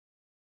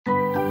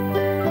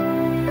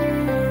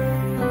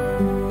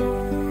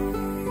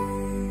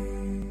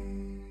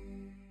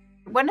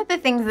One of the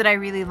things that I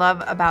really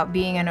love about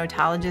being an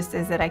otologist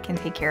is that I can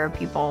take care of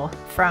people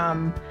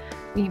from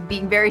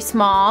being very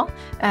small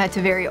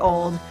to very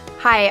old.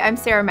 Hi, I'm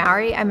Sarah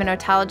Mowry. I'm an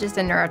otologist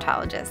and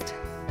neurotologist.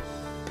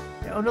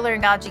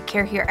 Otolaryngology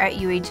care here at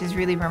UH is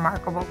really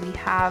remarkable. We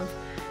have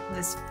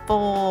this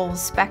full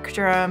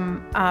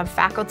spectrum of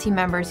faculty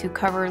members who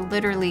cover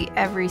literally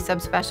every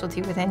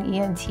subspecialty within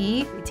ENT.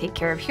 We take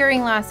care of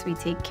hearing loss, we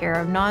take care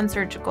of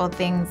non-surgical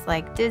things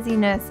like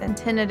dizziness and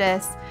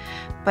tinnitus,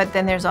 but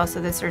then there's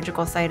also the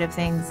surgical side of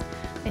things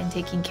in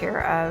taking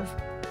care of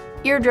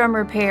eardrum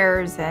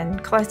repairs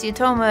and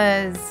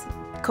cholesteatomas,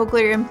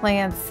 cochlear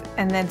implants,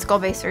 and then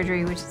skull-base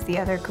surgery, which is the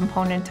other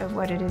component of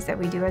what it is that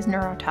we do as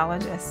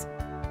neurotologists.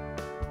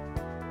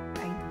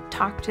 I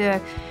talk to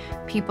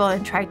people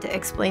and try to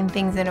explain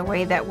things in a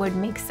way that would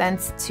make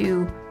sense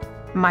to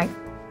my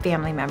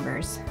family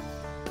members.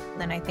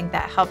 And I think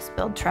that helps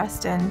build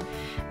trust and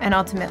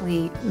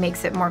ultimately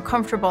makes it more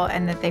comfortable,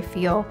 and that they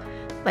feel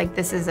like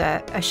this is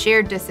a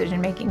shared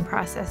decision-making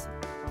process.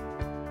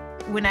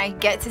 When I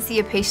get to see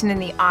a patient in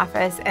the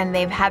office and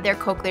they've had their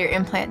cochlear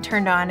implant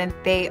turned on and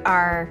they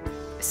are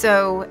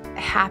so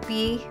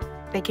happy,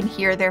 they can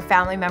hear their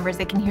family members,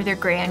 they can hear their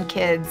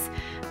grandkids,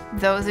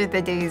 those are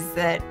the days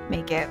that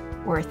make it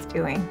worth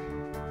doing.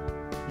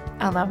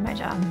 I love my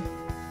job.